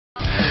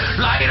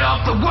Light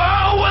up the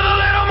world with a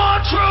little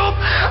more truth.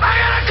 I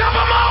got a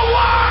couple more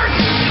words.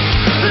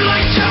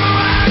 Lights,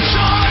 camera,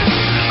 action.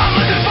 I'm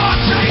looking for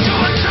a change or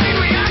a chain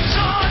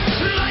reaction.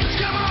 Lights,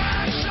 camera,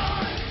 action.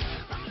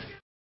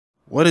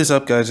 What is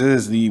up, guys? It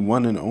is the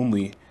one and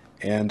only,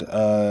 and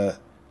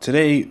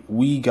today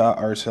we got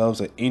ourselves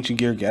an Ancient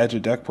Gear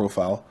Gadget deck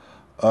profile,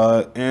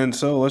 and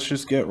so let's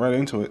just get right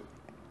into it.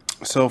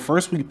 So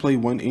first we play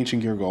one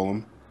Ancient Gear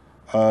Golem.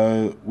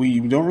 We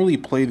don't really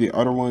play the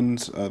other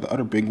ones, the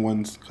other big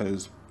ones,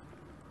 because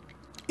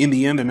in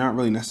the end they're not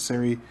really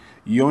necessary.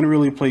 You only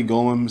really play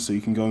Golem so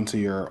you can go into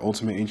your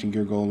ultimate Ancient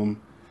Gear Golem,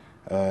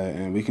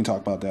 and we can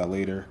talk about that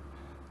later.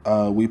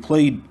 We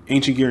played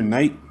Ancient Gear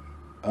Knight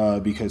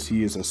because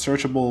he is a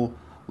searchable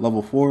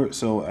level 4,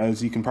 so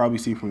as you can probably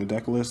see from the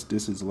deck list,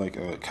 this is like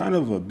a kind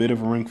of a bit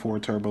of a rank 4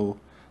 turbo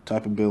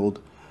type of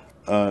build,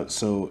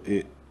 so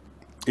it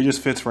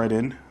just fits right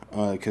in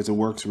because it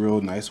works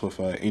real nice with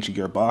Ancient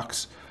Gear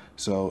box.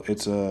 So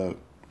it's a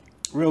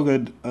real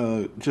good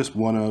just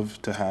one of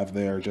to have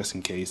there, just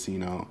in case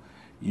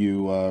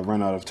you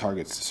run out of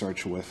targets to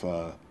search with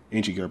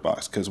Ancient Gear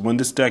box, because when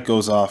this deck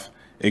goes off,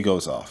 it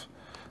goes off.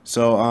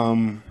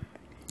 So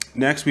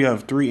next we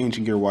have 3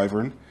 Ancient Gear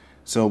Wyvern.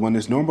 So when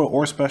it's normal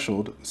or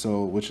specialed,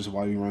 so which is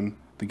why we run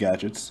the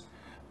gadgets,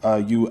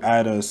 you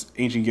add a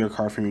Ancient Gear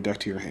card from your deck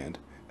to your hand,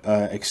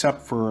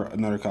 except for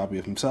another copy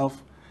of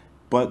himself.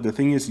 But the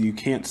thing is, you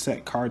can't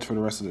set cards for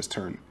the rest of this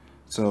turn.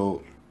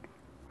 So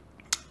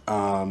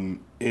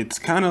it's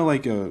kind of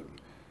like a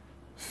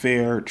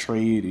fair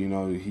trade.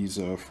 He's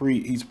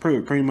he's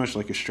pretty much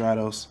like a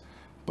Stratos,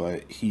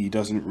 but he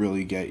doesn't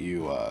really get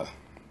you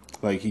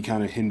like he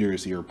kind of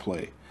hinders your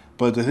play.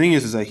 But the thing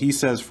is that he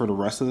says for the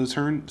rest of the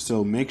turn,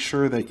 so make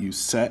sure that you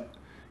set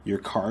your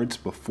cards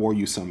before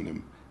you summon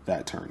him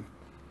that turn.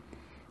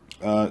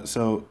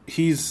 So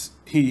he's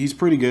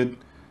pretty good,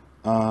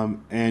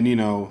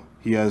 and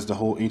he has the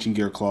whole Ancient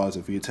Gear clause.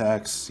 If he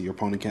attacks, your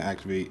opponent can't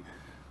activate.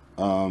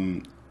 Well,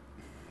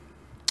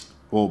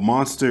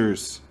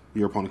 monsters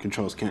your opponent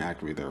controls can't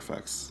activate their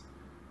effects.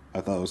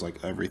 I thought it was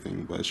like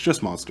everything, but it's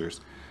just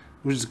monsters,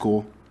 which is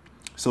cool.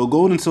 So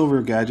gold and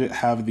silver gadget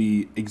have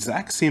the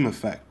exact same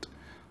effect.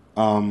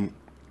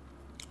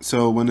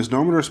 So when it's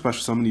normal or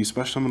special summon, you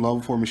special summon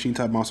level 4 machine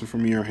type monster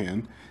from your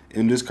hand,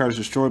 and this card is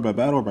destroyed by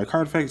battle or by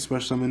card effect,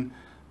 special summon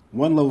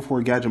one level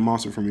 4 gadget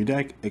monster from your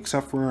deck,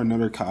 except for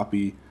another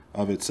copy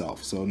of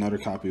itself. So another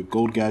copy of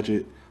gold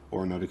gadget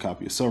or another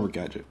copy of silver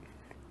gadget.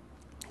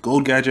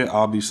 Gold gadget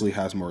obviously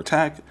has more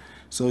attack,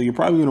 so you're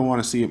probably going to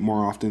want to see it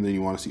more often than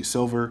you want to see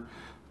silver,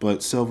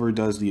 but silver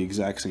does the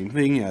exact same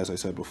thing as I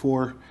said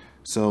before.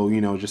 So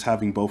just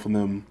having both of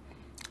them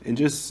and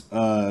just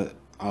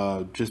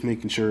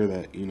making sure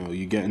that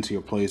you get into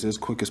your plays as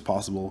quick as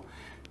possible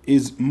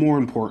is more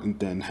important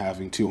than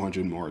having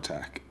 200 more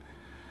attack.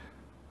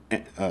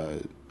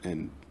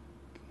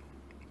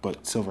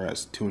 But silver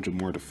has 200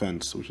 more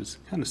defense, which is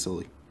kind of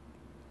silly.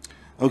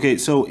 Okay,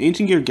 so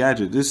Ancient Gear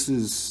Gadget, this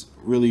is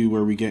really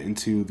where we get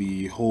into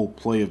the whole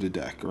play of the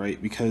deck,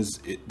 right? Because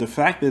the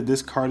fact that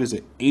this card is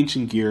an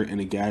Ancient Gear and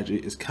a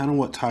gadget is kind of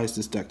what ties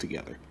this deck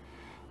together.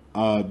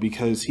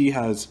 Because he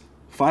has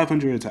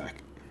 500 attack,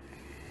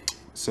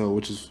 so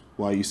which is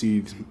why you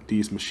see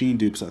these machine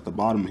dupes at the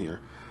bottom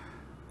here.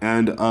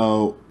 And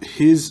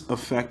his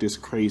effect is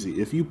crazy.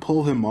 If you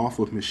pull him off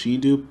with machine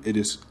dupe, it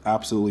is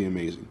absolutely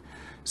amazing.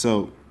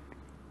 So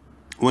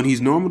when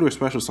he's normal or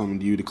special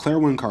summoned, you declare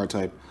one card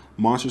type,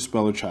 monster,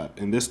 spell, or trap.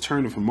 And this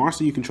turn, if a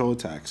monster you control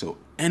attacks, so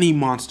any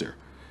monster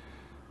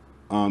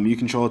you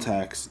control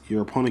attacks,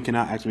 your opponent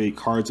cannot activate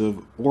cards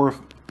of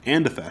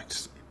and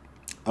effects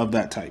of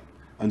that type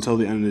until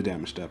the end of the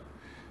damage step.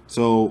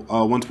 So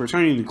once per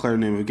turn, you declare the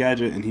name of a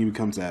gadget, and he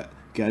becomes that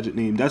gadget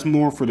name. That's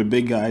more for the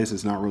big guys.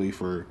 It's not really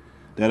for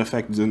that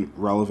effect. Isn't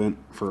relevant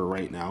for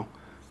right now.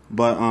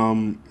 But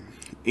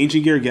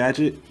Ancient Gear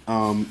Gadget,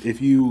 if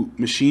you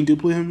machine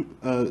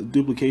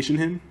duplication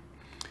him,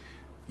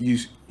 you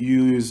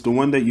use the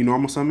one that you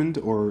normal summoned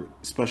or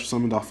special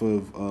summoned off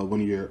of one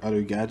of your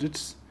other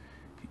gadgets.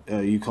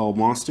 You call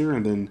monster,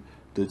 and then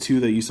the 2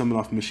 that you summon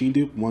off machine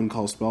dupe, one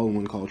called spell and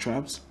one called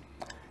traps.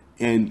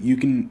 And you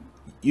can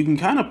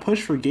kind of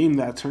push for game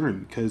that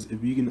turn, because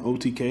if you can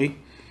OTK,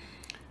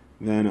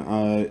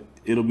 then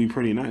it'll be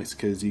pretty nice,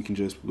 because you can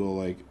just go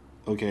like,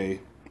 okay,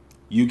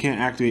 you can't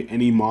activate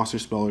any monster,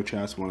 spell, or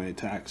traps when I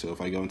attack. So if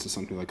I go into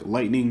something like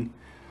lightning,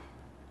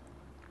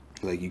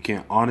 like you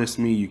can't honest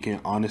me, you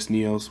can't honest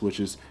Neos, which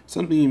is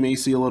something you may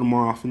see a little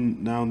more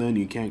often now and then.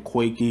 You can't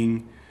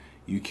quaking,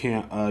 you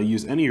can't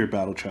use any of your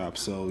battle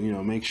traps. So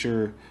make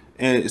sure.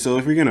 And so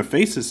if you're gonna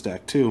face this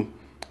deck too,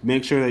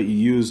 make sure that you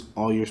use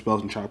all your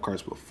spells and trap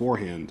cards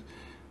beforehand,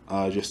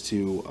 just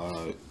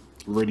to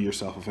rid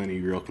yourself of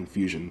any real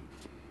confusion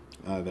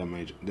that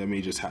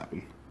may just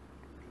happen.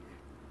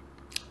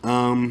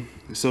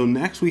 So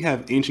next we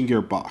have Ancient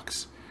Gear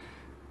Box,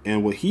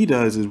 and what he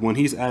does is when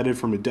he's added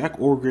from a deck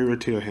or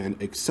graveyard to your hand,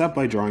 except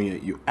by drawing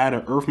it, you add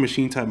an Earth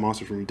Machine type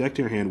monster from your deck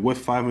to your hand with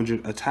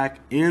 500 attack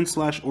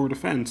and/or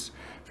defense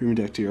from your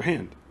deck to your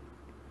hand.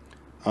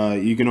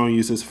 you can only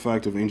use this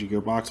effect of Ancient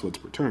Gear box once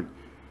per turn.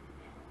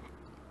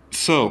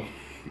 So,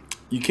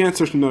 you can't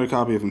search another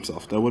copy of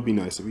himself. That would be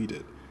nice if he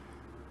did.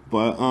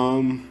 But,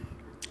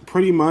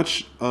 pretty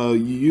much, you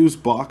use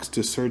box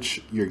to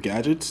search your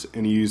gadgets,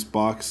 and you use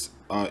box,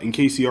 in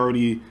case you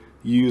already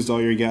used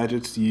all your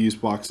gadgets, you use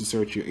box to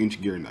search your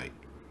Ancient Gear Knight.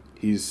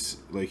 He's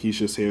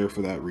just here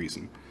for that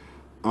reason.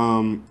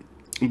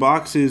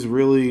 Box is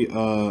really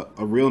a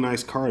real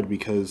nice card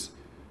because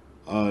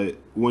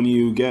when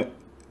you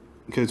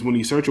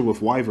search it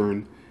with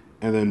wyvern,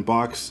 and then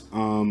box,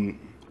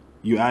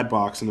 you add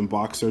box, and then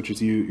box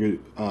searches your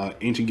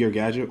Ancient Gear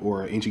Gadget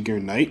or Ancient Gear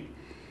Knight,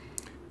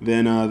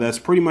 then that's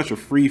pretty much a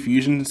free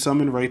fusion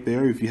summon right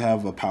there. If you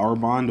have a power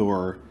bond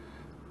or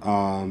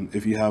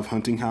if you have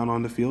hunting hound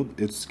on the field,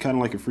 it's kind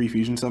of like a free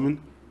fusion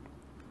summon.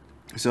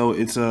 So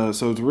it's a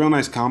real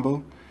nice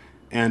combo,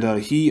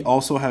 and he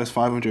also has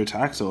 500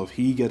 attack. So if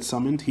he gets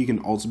summoned, he can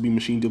also be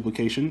machine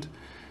duplicationed,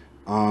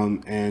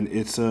 and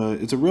it's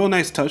a real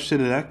nice touch to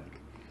the deck.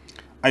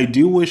 I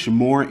do wish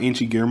more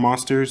Ancient Gear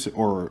monsters,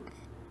 or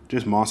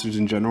just monsters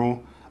in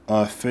general,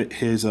 fit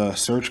his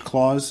search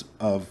clause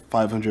of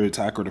 500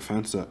 attack or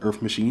defense,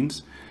 Earth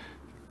Machines,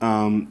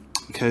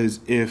 because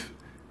if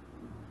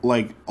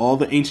like all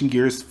the Ancient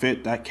Gears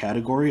fit that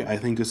category, I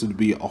think this would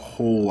be a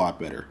whole lot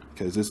better,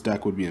 because this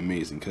deck would be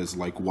amazing, because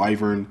like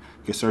wyvern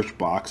could search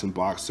box and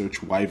box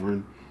search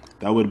wyvern.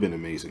 That would have been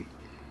amazing.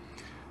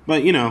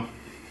 But you know,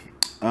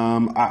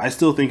 I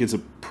still think it's a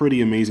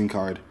pretty amazing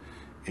card,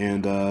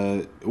 and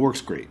it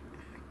works great.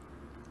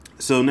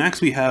 So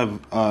next we have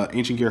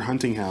Ancient Gear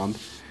Hunting Hound,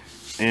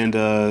 and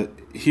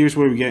here's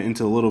where we get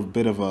into a little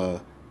bit of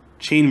a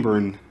chain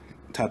burn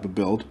type of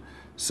build.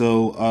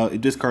 So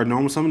it discard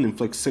normal summon,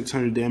 inflicts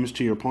 600 damage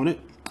to your opponent.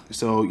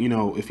 So you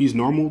know, if he's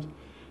normal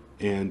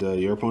and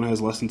your opponent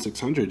has less than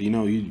 600, you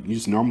know, you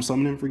just normal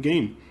summon him for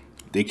game.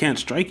 They can't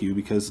strike you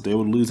because they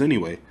would lose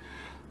anyway.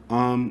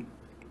 And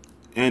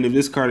if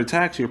this card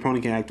attacks, your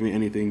opponent can activate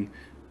anything,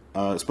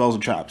 spells or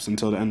traps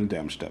until the end of the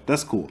damage step.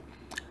 That's cool.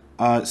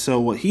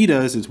 So what he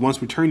does is once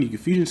per turn, you can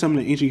fusion summon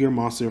an Ancient Gear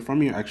monster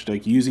from your extra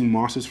deck using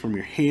monsters from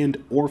your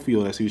hand or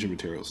field as fusion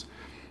materials.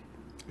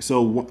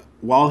 So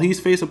while he's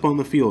face up on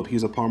the field,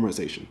 he's a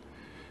polymerization.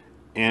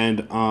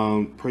 And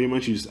pretty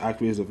much you just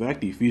activate his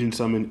effect, you fusion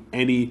summon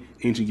any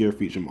Ancient Gear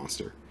fusion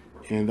monster.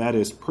 And that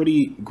is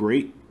pretty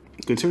great,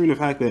 considering the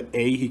fact that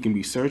A, he can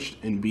be searched,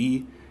 and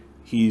B,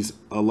 he's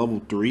a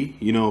level 3.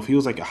 You know, if he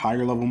was like a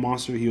higher level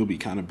monster, he would be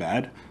kind of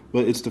bad.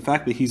 But it's the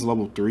fact that he's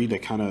level 3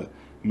 that kind of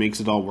makes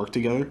it all work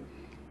together.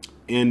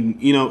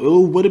 And, you know,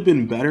 it would have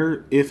been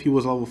better if he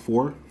was level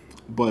 4.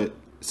 But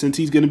since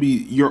he's going to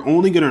be, you're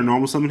only going to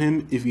normal summon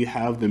him if you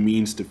have the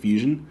means to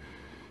fusion.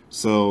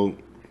 So,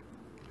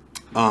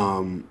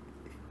 being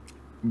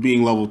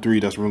level 3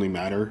 doesn't really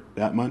matter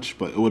that much.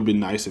 But it would have been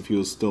nice if he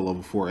was still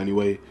level 4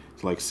 anyway,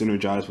 to like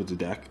synergize with the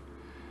deck.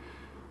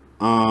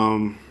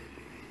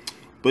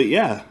 But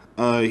yeah,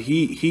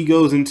 he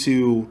goes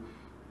into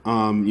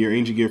your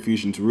Ancient Gear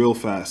fusions real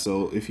fast.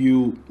 So if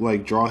you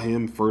like draw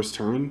him first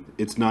turn,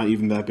 it's not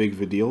even that big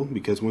of a deal,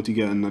 because once you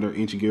get another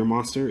Ancient Gear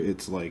monster,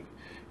 it's like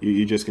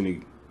you're just gonna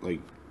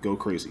like go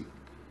crazy.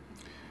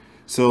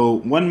 So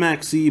one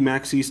maxx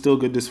is still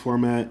good this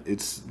format.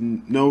 It's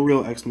no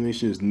real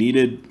explanation is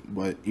needed,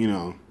 but you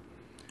know,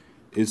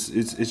 it's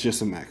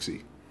just a maxx.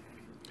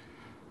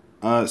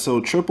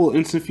 So triple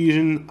instant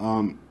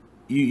fusion.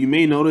 You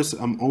may notice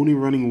I'm only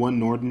running one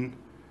Norden.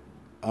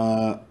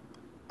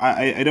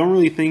 I don't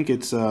really think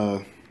it's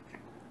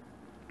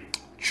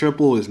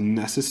triple is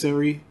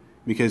necessary,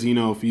 because you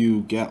know, if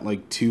you get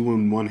like 2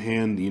 in one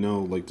hand, you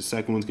know, like the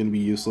second one's gonna be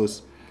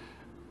useless.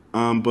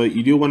 But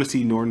you do want to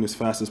see Norden as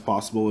fast as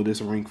possible. It is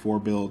a rank 4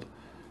 build,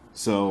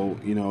 so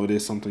you know, it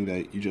is something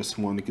that you just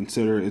want to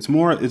consider. It's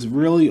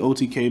really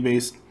OTK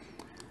based,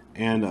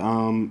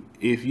 and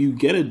if you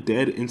get a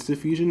dead instant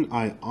fusion,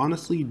 I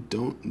honestly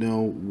don't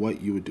know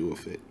what you would do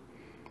with it.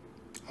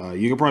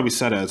 You could probably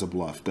set it as a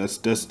bluff. That's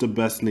the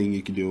best thing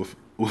you can do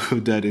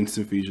with dead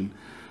instant fusion.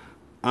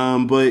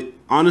 But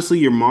honestly,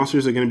 your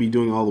monsters are going to be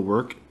doing all the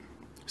work.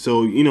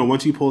 So you know,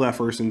 once you pull that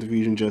first instant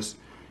fusion, just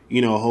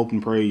you know, hope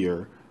and pray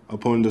your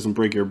opponent doesn't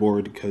break your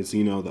board, because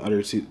you know the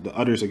others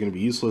are going to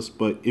be useless.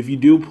 But if you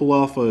do pull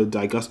off a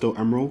daigusto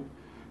emeral,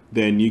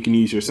 then you can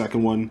use your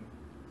second one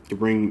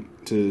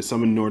to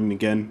summon Norden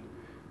again.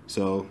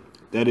 So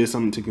that is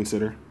something to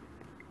consider.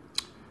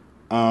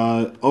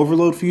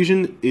 Overload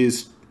fusion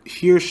is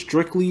here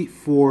strictly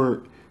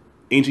for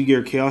Ancient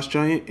Gear Chaos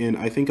Giant, and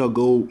I think I'll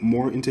go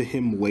more into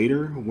him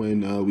later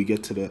when we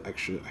get to the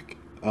extra deck.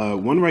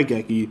 One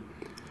Raigeki,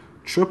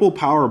 triple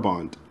power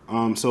bond.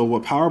 So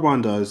what power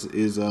bond does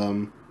is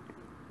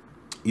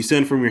you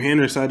send from your hand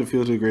or side of the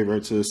field to the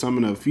graveyard to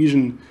summon a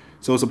fusion.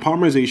 So it's a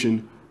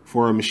polymerization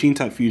for a machine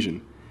type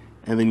fusion,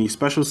 and then you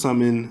special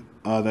summon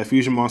that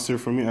fusion monster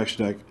from your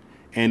extra deck,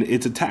 and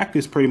its attack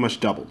is pretty much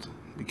doubled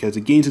because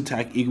it gains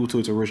attack equal to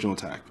its original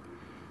attack.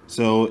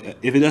 So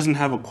if it doesn't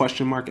have a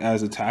question mark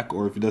as attack,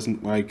 or if it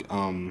doesn't like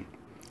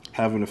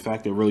have an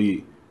effect that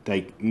really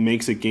like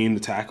makes it gain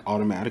attack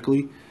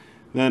automatically,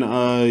 then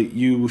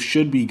you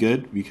should be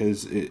good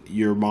because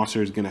your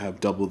monster is going to have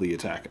double the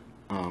attack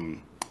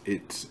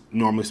it's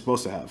normally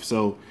supposed to have.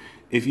 So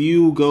if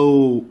you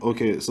go,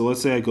 okay, so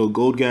let's say I go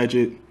gold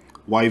gadget,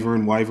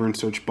 wyvern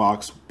search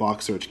box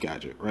search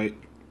gadget, right?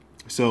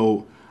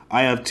 So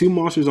I have 2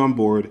 monsters on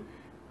board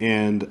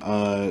and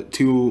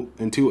two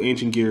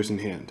ancient gears in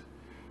hand.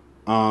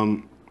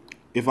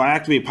 If I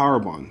activate power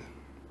bond,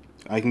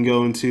 I can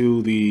go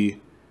into the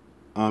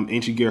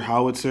ancient gear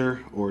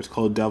howitzer, or it's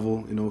called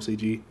devil in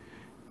OCG.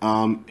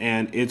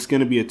 And it's going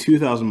to be a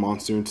 2,000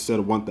 monster instead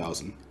of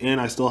 1,000. And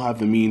I still have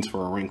the means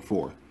for a rank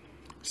 4.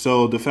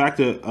 So the fact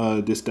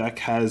that this deck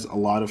has a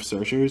lot of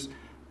searchers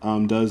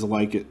does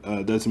make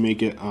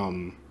it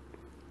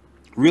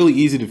really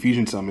easy to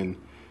fusion summon.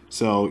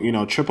 So, you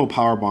know, triple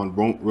power bond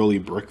won't really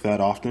brick that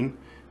often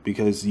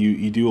because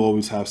you do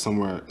always have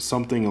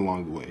something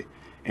along the way.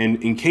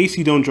 And in case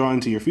you don't draw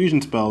into your fusion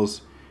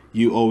spells,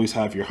 you always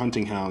have your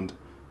hunting hound,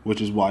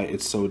 which is why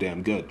it's so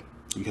damn good,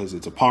 because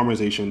it's a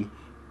polymerization,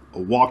 a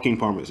walking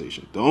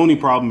polymerization. The only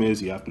problem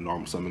is you have to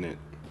normal summon it.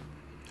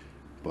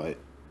 But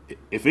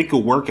if it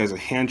could work as a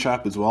hand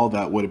trap as well,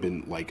 that would have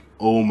been like,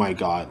 oh my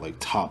god, like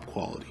top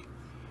quality.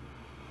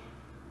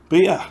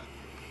 But yeah,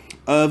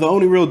 the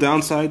only real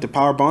downside to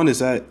power bond is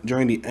that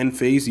during the end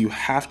phase, you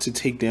have to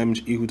take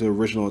damage equal to the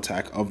original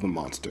attack of the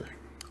monster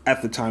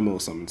at the time it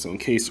was summoned. So in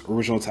case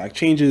original attack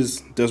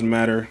changes, doesn't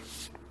matter.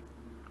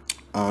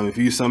 If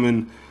you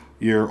summon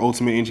your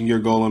ultimate ancient gear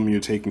golem, you're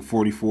taking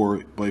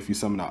 44, but if you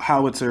summon out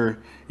howitzer,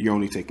 you're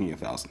only taking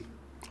 1,000.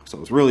 So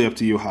it's really up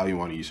to you how you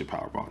want to use your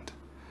power bond.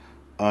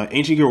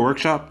 Ancient gear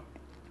workshop,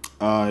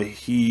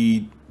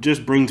 he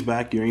just brings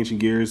back your ancient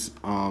gears.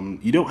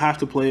 You don't have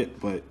to play it,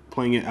 but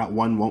playing it at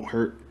 1 won't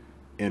hurt,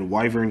 and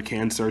wyvern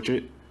can search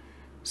it.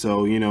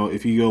 So, you know,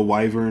 if you go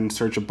wyvern,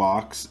 search a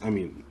box,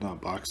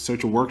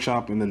 search a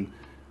workshop, and then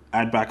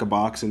add back a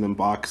box, and then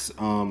box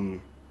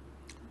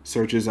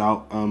searches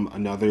out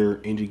another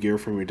ancient gear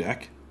from your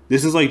deck.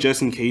 This is like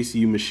just in case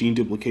you machine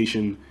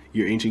duplication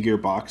your ancient gear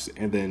box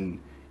and then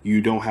you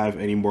don't have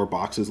any more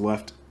boxes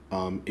left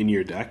in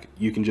your deck.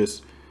 You can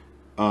just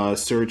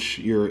search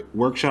your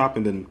workshop,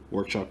 and then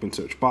workshop can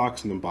search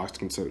box, and then box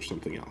can search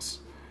something else.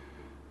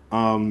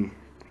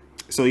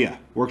 So yeah,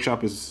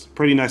 workshop is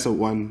pretty nice at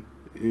 1.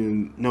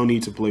 And no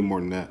need to play more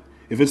than that.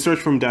 If it's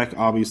searched from deck,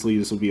 obviously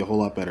this will be a whole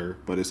lot better,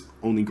 but it's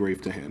only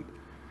grave to hand.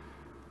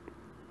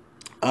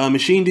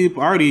 Machine dupe,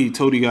 I already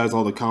told you guys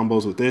all the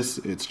combos with this.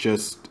 It's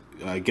just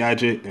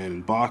gadget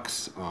and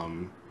box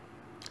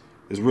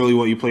is really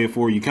what you play it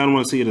for. You kind of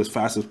want to see it as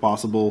fast as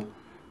possible,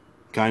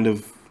 kind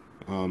of,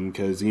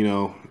 because you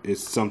know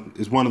it's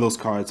one of those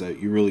cards that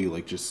you really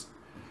like. Just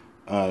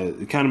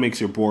it kind of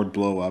makes your board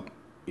blow up.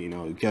 You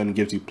know, it kind of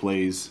gives you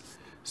plays.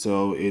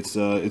 So it's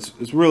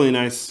really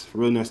nice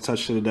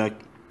touch to the deck.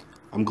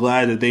 I'm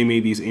glad that they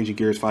made these ancient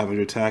gears 500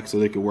 attack so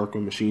they could work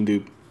with machine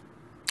dupe,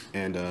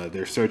 and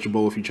they're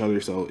searchable with each other.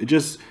 So it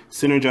just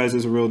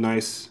synergizes real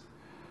nice.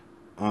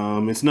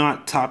 It's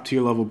not top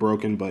tier level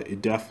broken, but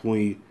it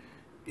definitely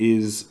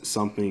is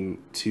something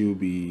to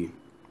be,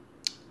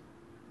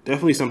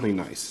 definitely something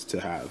nice to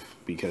have,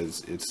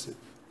 because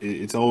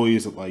it's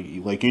always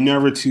like you're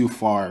never too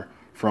far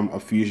from a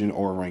fusion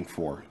or a rank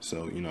 4.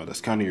 So, you know,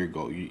 that's kind of your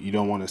goal. You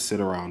don't want to sit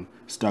around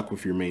stuck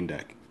with your main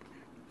deck.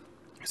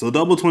 So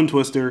double twin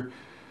twister,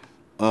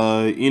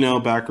 you know,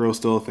 back row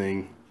still a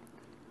thing.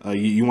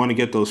 You want to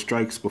get those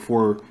strikes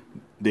before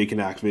they can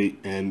activate,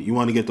 and you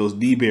want to get those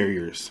D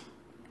barriers.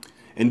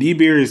 And D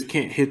barriers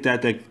can't hit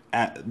that deck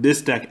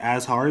this deck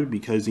as hard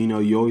because, you know,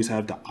 you always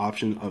have the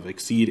option of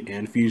exceed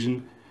and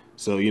fusion.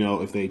 So, you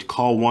know, if they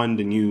call 1,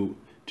 then you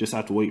just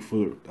have to wait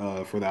for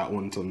that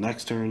one until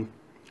next turn.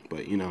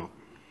 But, you know,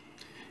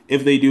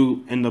 if they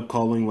do end up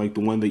calling like the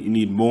one that you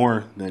need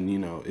more, then, you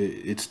know,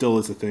 it still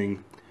is a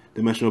thing.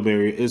 Dimensional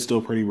barrier is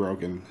still pretty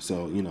broken,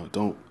 so, you know,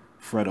 don't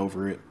fret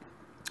over it.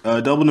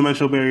 Double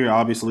dimensional barrier,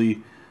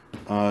 obviously,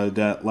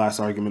 that last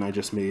argument I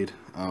just made,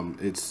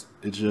 it's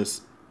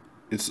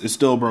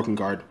still a broken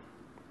card,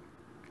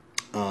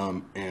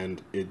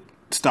 and it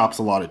stops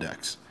a lot of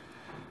decks.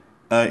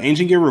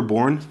 Ancient Gear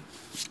Reborn,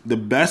 the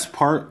best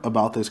part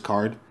about this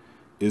card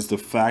is the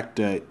fact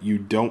that you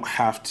don't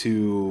have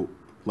to,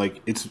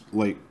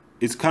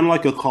 it's kind of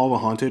like a Call of the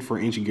Haunted for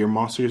Ancient Gear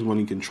monsters when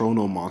you control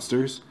no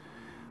monsters.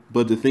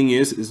 But the thing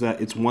is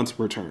that it's once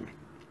per turn.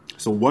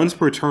 So once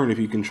per turn, if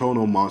you control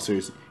no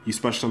monsters, you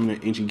special summon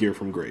an Ancient Gear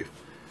from grave.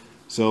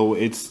 So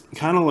it's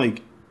kind of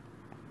like,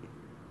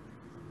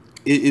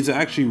 it's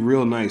actually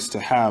real nice to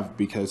have,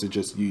 because it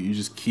just you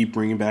just keep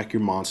bringing back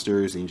your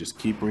monsters, and you just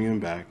keep bringing them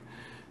back.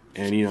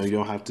 And, you know, you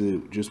don't have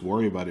to just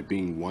worry about it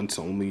being once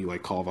only,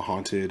 like Call of the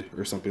Haunted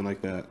or something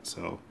like that.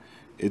 So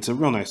it's a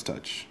real nice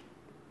touch.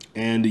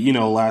 And, you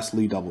know,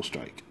 lastly, double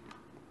strike.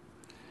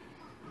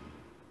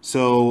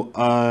 So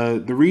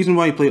the reason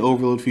why you play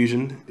Overload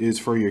Fusion is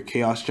for your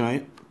Chaos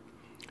Giant.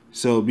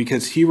 So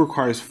because he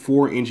requires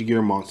 4 Ancient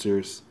Gear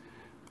monsters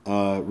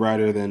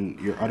rather than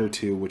your other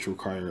 2, which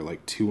require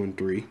like 2 and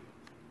 3.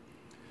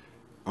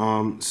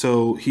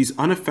 So he's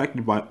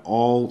unaffected by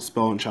all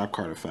spell and trap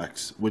card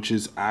effects, which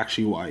is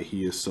actually why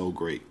he is so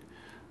great.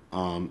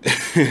 And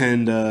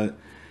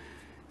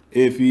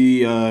if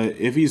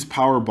he's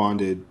power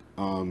bonded,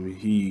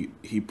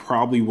 he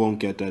probably won't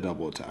get that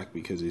double attack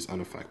because he's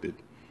unaffected.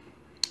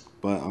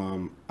 But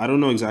I don't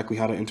know exactly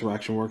how the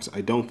interaction works.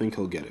 I don't think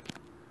he'll get it.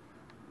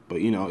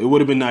 But, you know, it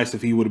would have been nice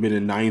if he would have been a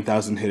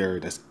 9,000 hitter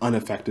that's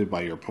unaffected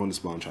by your opponent's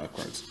spell and trap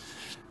cards.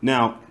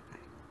 Now,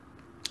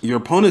 your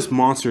opponent's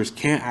monsters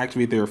can't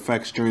activate their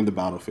effects during the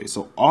battle phase.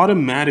 So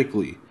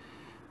automatically,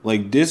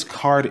 like, this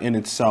card in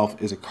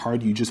itself is a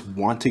card you just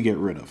want to get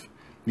rid of.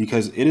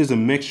 Because it is a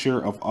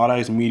mixture of Odd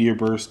Eyes Meteor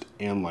Burst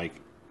and, like,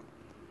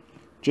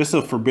 just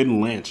a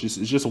Forbidden Lance. It's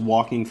just a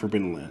walking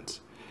Forbidden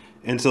Lance.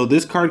 And so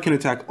this card can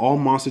attack all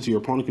monsters your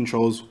opponent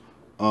controls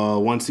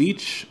once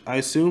each, I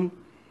assume.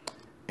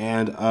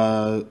 And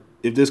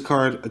if this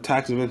card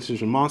attacks a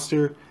vintage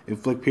monster,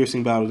 inflict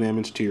piercing battle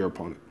damage to your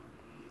opponent.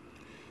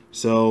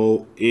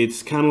 So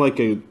it's kind of like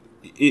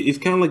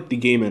the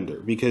game ender,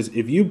 because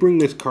if you bring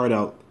this card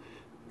out,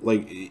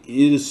 like, it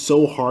is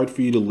so hard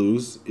for you to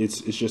lose.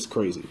 It's just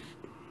crazy.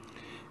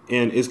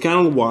 And it's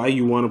kind of why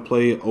you want to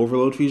play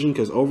Overload Fusion,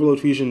 because Overload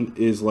Fusion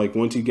is like,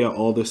 once you get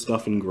all this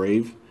stuff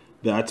engraved,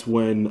 that's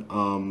when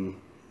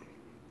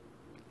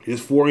his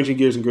 4 ancient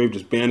gears engraved,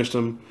 just banish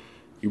them.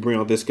 You bring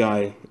out this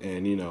guy,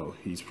 and, you know,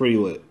 he's pretty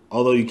lit.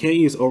 Although you can't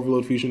use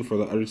Overload Fusion for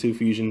the other 2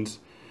 fusions,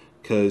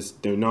 because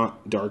they're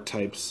not dark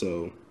types,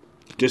 so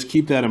just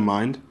keep that in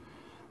mind.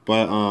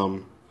 But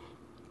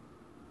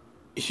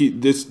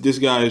this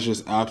guy is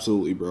just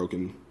absolutely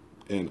broken,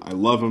 and I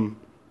love him.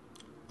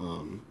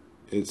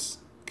 It's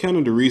kind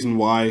of the reason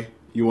why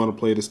you want to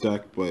play this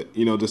deck, but,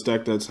 you know, this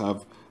deck does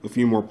have a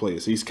few more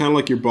plays. He's kind of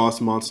like your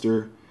boss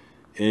monster,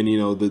 and, you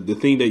know, the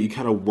thing that you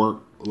kind of work,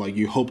 like,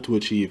 you hope to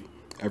achieve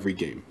every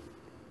game.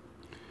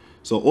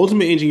 So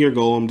Ultimate Ancient Gear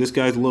Golem, this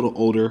guy's a little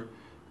older,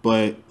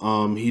 but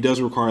he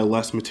does require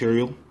less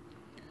material.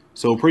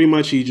 So pretty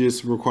much he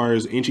just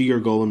requires Ancient Gear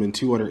Golem and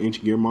 2 other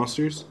Ancient Gear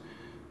monsters.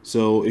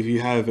 So if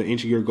you have an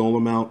Ancient Gear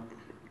Golem out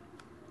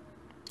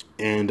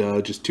and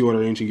just 2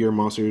 other Ancient Gear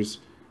monsters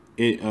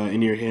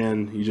in your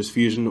hand, you just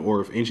fusion. Or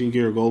if Ancient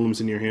Gear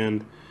Golem's in your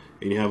hand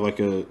and you have like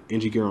a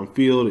Ancient Gear on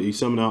field, you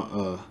summon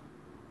out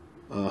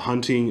a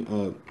hunting,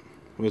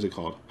 what is it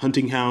called?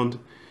 Hunting Hound,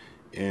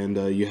 and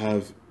you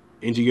have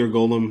Ancient Gear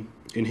Golem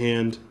in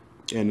hand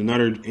and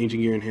another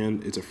Ancient Gear in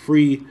hand. It's a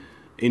free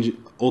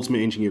Ultimate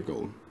Ancient Gear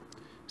Golem.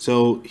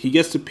 So he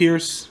gets to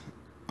pierce,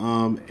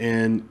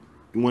 and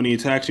when he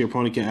attacks, your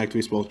opponent can't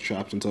activate spell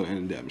traps until the end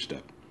of the damage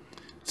step.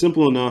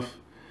 Simple enough.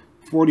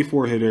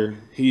 44 hitter.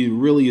 He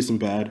really isn't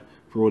bad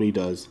for what he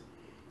does.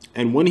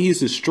 And when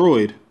he's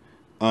destroyed,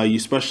 you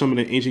special summon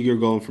an Ancient Gear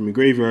Golem from your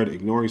graveyard,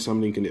 ignoring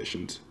summoning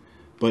conditions.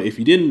 But if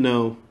you didn't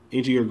know,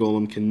 Ancient Gear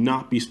Golem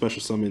cannot be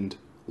special summoned,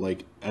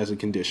 like, as a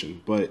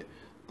condition. But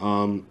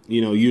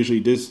you know, usually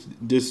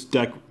this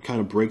deck kind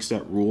of breaks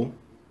that rule.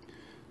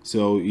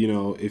 So, you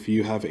know, if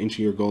you have Ancient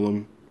Gear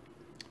Golem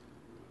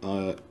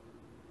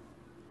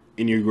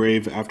in your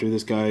grave after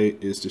this guy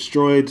is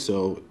destroyed,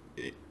 so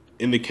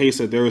in the case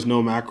that there is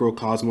no Macro,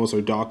 Cosmos,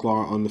 or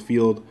Docklaw on the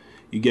field,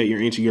 you get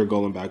your Ancient Gear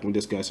Golem back when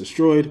this guy's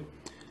destroyed.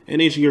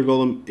 And Ancient Gear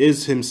Golem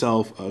is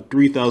himself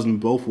 3,000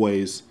 both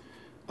ways,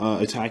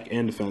 attack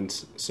and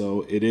defense,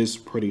 so it is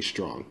pretty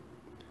strong.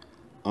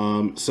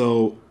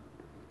 So,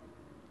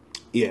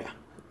 yeah.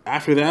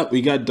 After that,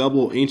 we got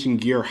double Ancient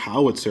Gear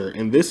Howitzer,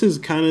 and this is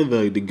kind of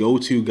the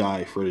go-to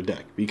guy for the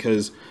deck,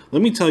 because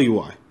let me tell you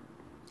why.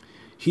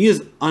 He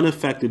is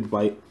unaffected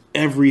by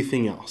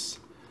everything else.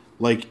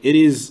 Like, it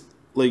is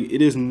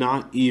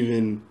not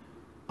even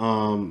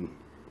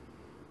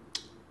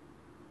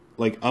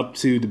like up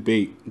to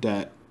debate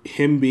that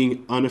him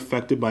being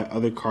unaffected by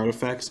other card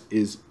effects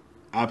is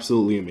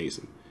absolutely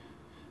amazing.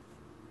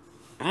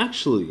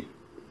 Actually,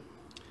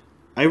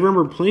 I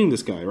remember playing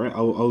this guy, right?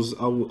 I was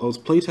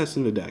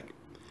playtesting the deck.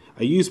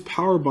 I used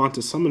Power Bond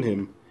to summon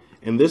him,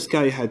 and this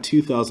guy had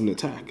 2,000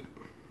 attack.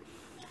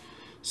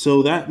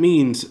 So that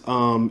means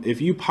if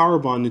you Power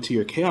Bond into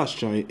your Chaos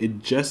Giant, it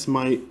just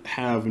might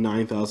have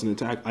 9,000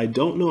 attack. I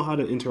don't know how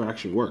the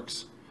interaction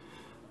works,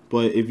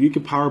 but if you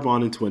could Power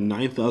Bond into a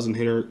 9,000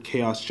 hitter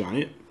Chaos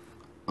Giant,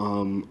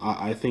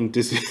 I think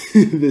this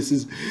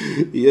is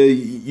yeah,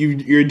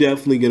 you're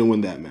definitely gonna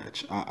win that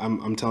match.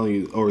 I'm telling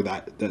you, or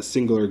that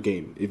singular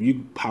game. If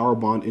you Power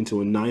Bond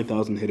into a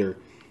 9,000 hitter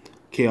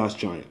Chaos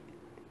Giant.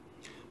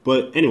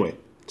 But anyway,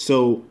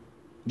 so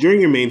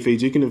during your main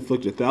phase, you can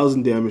inflict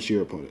 1,000 damage to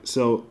your opponent.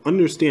 So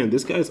understand,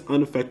 this guy's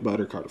unaffected by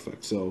other card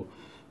effects. So,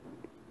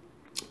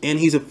 and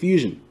he's a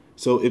fusion.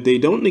 So if they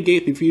don't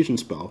negate the fusion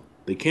spell,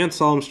 they can't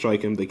solemn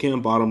strike him. They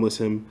can't bottomless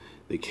him.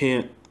 They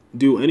can't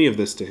do any of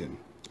this to him.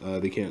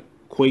 They can't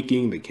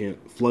quaking. They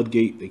can't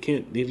floodgate. They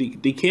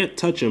can't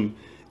touch him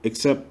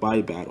except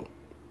by battle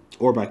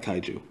or by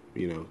kaiju.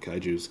 You know,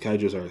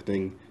 kaijus are a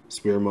thing.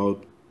 Spear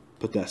mode.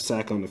 Put that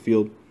sack on the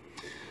field.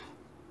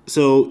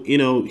 So, you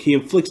know, he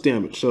inflicts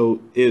damage.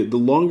 So the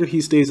longer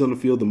he stays on the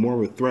field, the more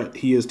of a threat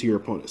he is to your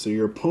opponent. So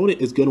your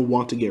opponent is going to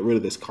want to get rid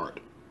of this card.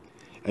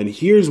 And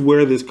here's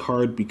where this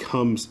card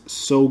becomes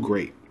so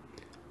great.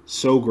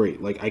 So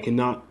great. Like, I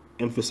cannot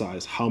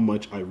emphasize how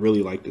much I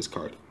really like this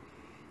card.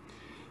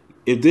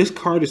 If this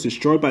card is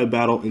destroyed by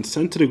battle and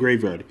sent to the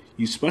graveyard,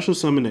 you special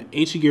summon an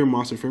Ancient Gear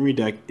monster from your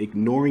deck,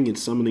 ignoring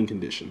its summoning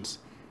conditions.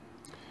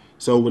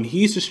 So when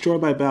he's destroyed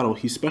by battle,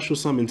 he special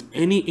summons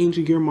any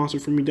Ancient Gear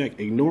monster from your deck,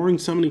 ignoring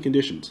summoning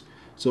conditions.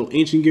 So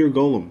Ancient Gear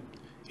Golem,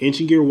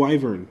 Ancient Gear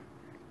Wyvern,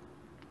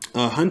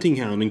 Hunting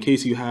Hound, in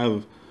case you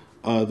have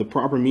the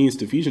proper means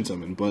to fusion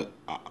summon, but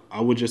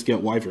I would just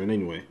get Wyvern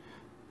anyway.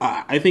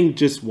 I think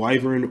just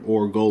Wyvern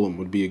or Golem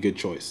would be a good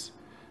choice.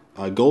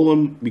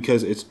 Golem,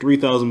 because it's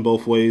 3,000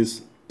 both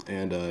ways,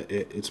 and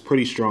it's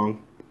pretty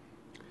strong.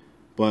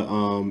 But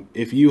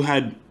if you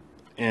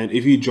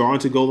draw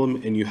into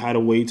Golem and you had a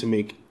way to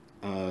make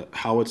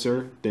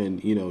howitzer, then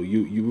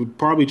you would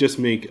probably just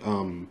make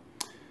ultimate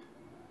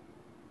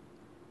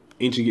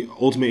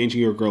Ancient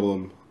Gear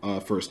Golem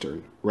first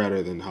turn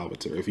rather than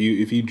howitzer. If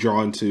you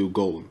draw into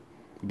Golem,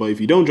 but if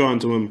you don't draw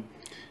into him,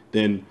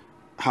 then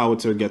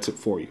howitzer gets it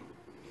for you.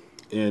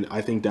 And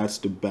I think that's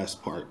the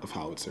best part of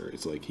howitzer.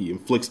 It's like he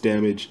inflicts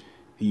damage.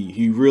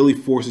 He really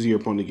forces your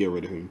opponent to get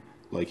rid of him.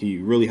 Like, he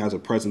really has a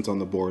presence on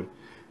the board.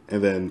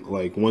 And then,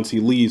 like, once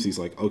he leaves, he's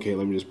like, okay,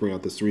 let me just bring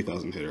out this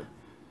 3,000 hitter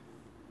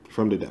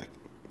from the deck.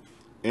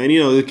 And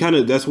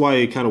that's why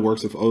it kind of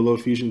works with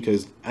Overload Fusion,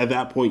 because at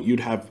that point you'd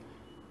have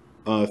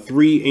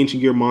 3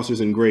 Ancient Gear monsters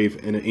in grave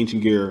and an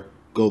Ancient Gear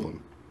Golem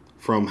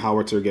from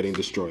howitzer getting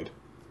destroyed.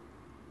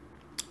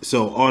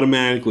 So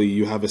automatically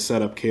you have a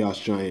setup Chaos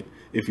Giant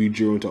if you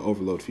drew into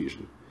Overload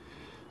Fusion.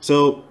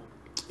 So,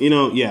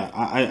 yeah,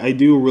 I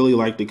do really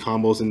like the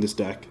combos in this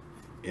deck,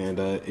 and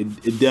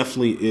it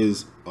definitely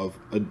is a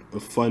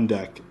fun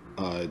deck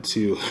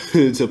to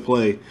to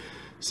play.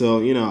 So,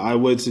 I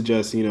would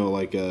suggest,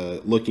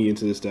 looking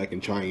into this deck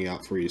and trying it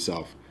out for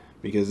yourself,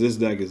 because this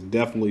deck is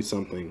definitely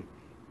something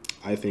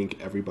I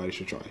think everybody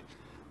should try.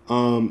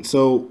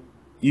 So,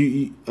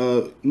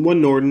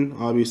 one Norden,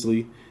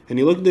 obviously, and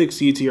you look at the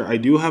Exceed tier. I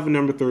do have a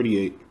number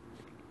 38.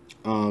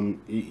 I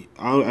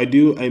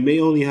may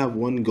only have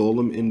one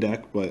Golem in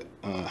deck, but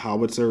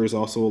Howitzer is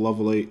also a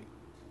level 8,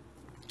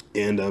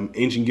 and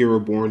Ancient Gear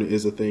Reborn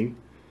is a thing.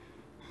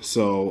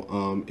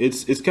 So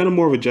it's kind of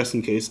more of a just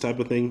in case type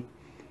of thing,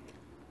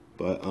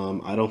 but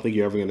I don't think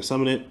you're ever going to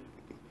summon it.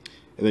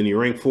 And then your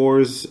rank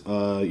 4s,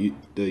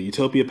 the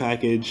Utopia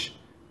package,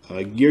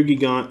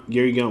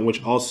 gigant,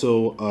 which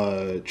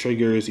also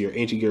triggers your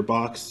Ancient Gear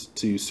box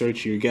to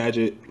search your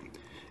gadget,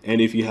 and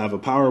if you have a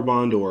power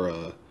bond or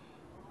a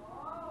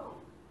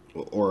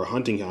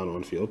Hunting Hound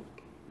on field,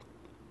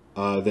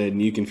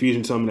 then you can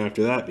fusion summon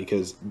after that,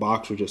 because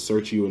box will just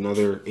search you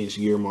another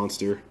Ancient Gear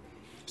monster.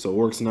 So it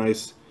works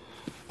nice.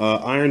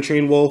 Iron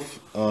Train Wolf,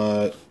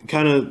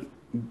 kind of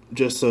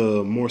just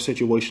a more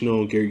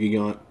situational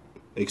gigant,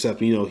 except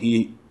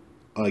he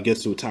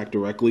gets to attack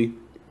directly,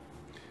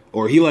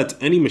 or he lets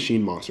any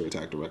machine monster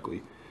attack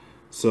directly.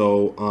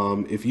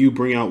 So if you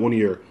bring out one of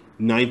your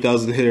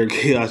 9,000 hitter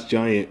Chaos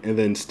Giant and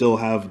then still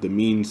have the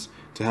means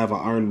to have an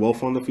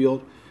Ironwolf on the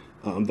field,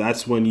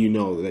 that's when you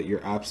know that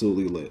you're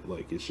absolutely lit.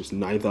 Like, it's just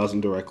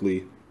 9,000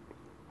 directly,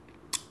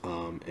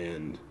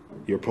 and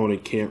your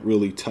opponent can't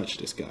really touch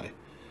this guy.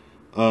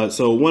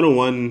 So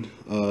 101,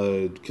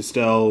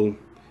 Castel,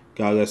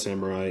 Gagaga,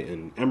 Samurai,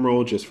 and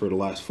Emerald, just for the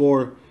last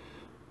 4.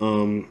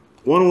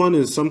 101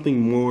 is something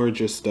more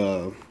just...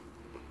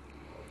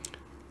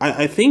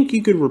 I think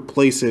you could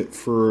replace it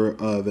for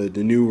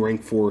the new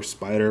rank 4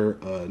 spider,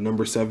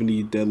 number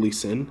 70, Deadly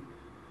Sin.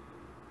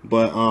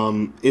 But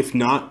if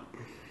not,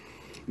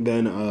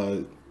 then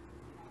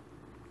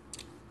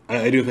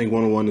I do think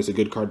 101 is a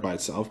good card by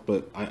itself,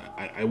 but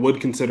I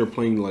would consider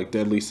playing like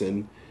Deadly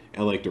Sin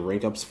and like the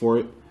rank ups for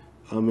it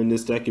in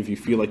this deck if you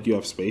feel like you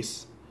have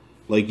space.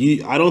 Like,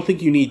 I don't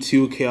think you need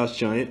 2 Chaos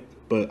Giant,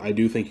 but I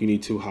do think you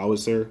need 2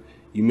 Howitzer.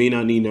 You may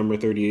not need number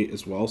 38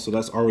 as well, so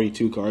that's already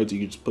 2 cards. You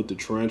can just put the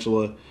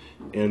Tarantula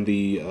and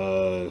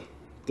the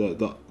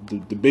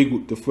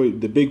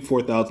big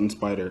 4,000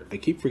 spider. I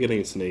keep forgetting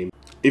its name.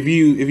 If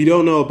you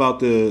don't know about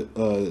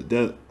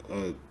the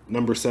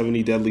number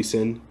 70 Deadly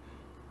Sin,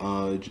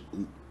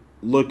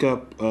 look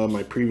up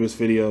my previous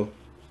video.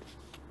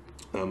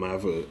 I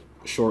have a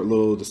short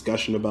little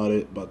discussion about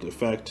it, about the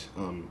effect,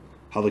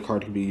 how the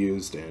card can be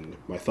used, and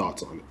my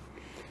thoughts on it.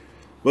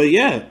 But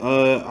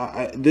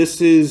yeah, this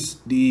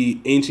is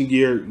the Ancient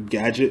Gear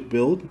Gadget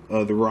build,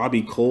 the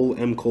Robbie Cole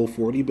M. Cole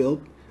 40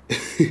 build.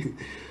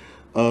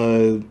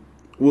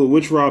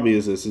 Which Robbie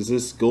is this? Is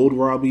this Gold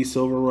Robbie,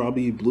 Silver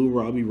Robbie, Blue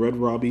Robbie, Red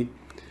Robbie?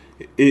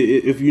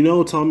 If you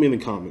know, tell me in the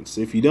comments.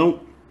 If you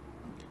don't,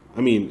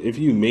 I mean, if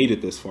you made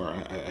it this far,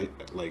 I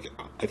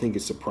think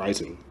it's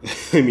surprising.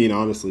 I mean,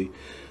 honestly,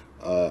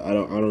 I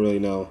don't really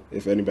know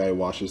if anybody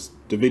watches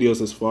the videos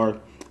this far,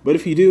 but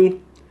if you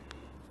do,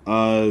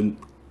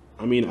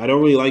 I mean, I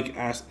don't really like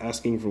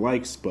asking for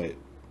likes, but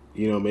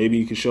maybe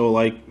you can show a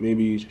like,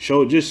 maybe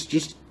show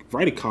just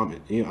write a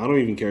comment. I don't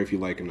even care if you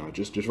like or not.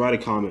 Just write a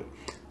comment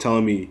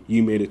telling me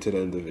you made it to the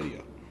end of the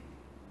video.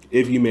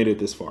 If you made it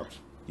this far,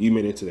 you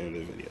made it to the end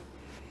of the video.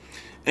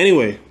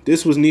 Anyway,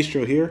 this was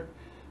Nistro here.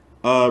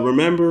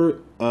 Remember,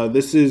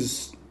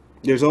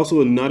 there's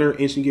also another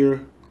Ancient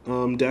Gear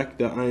deck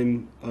that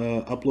I'm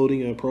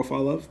uploading a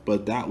profile of,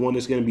 but that one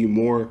is going to be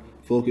more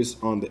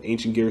focused on the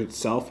Ancient Gear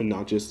itself and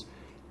not just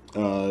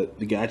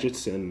the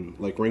gadgets and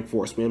like rank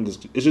 4 spam. It's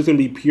just going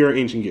to be pure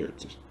Ancient Gear.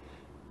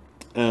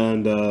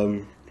 And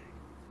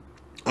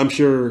I'm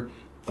sure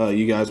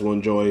you guys will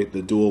enjoy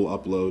the dual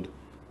upload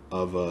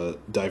of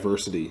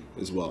diversity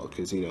as well,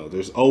 because you know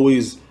there's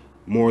always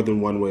more than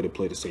one way to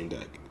play the same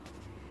deck.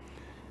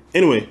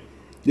 Anyway,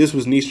 this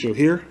was Nistro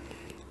here.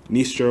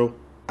 Nistro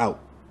out.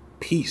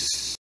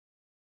 Peace.